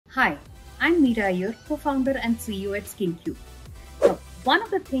Hi, I'm Meera Iyer, co-founder and CEO at SkinQ. Now, one of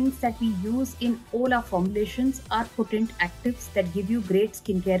the things that we use in all our formulations are potent actives that give you great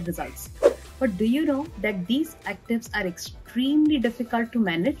skincare results. But do you know that these actives are extremely difficult to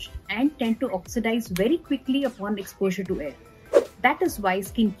manage and tend to oxidize very quickly upon exposure to air? That is why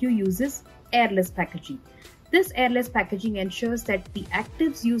SkinQ uses airless packaging. This airless packaging ensures that the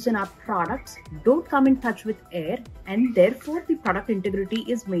actives used in our products don't come in touch with air and therefore the product integrity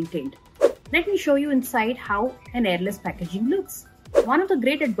is maintained. Let me show you inside how an airless packaging looks. One of the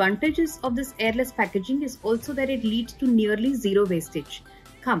great advantages of this airless packaging is also that it leads to nearly zero wastage.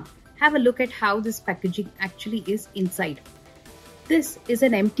 Come, have a look at how this packaging actually is inside. This is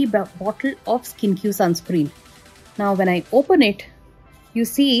an empty bottle of SkinQ sunscreen. Now when I open it, you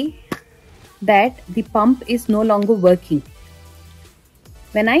see that the pump is no longer working.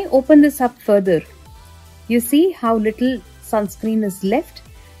 When I open this up further, you see how little sunscreen is left.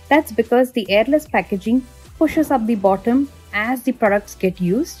 That's because the airless packaging pushes up the bottom as the products get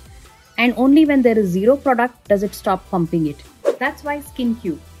used, and only when there is zero product does it stop pumping it. That's why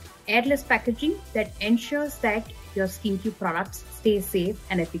SkinQ, airless packaging that ensures that your SkinQ products stay safe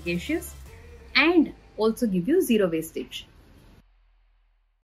and efficacious and also give you zero wastage.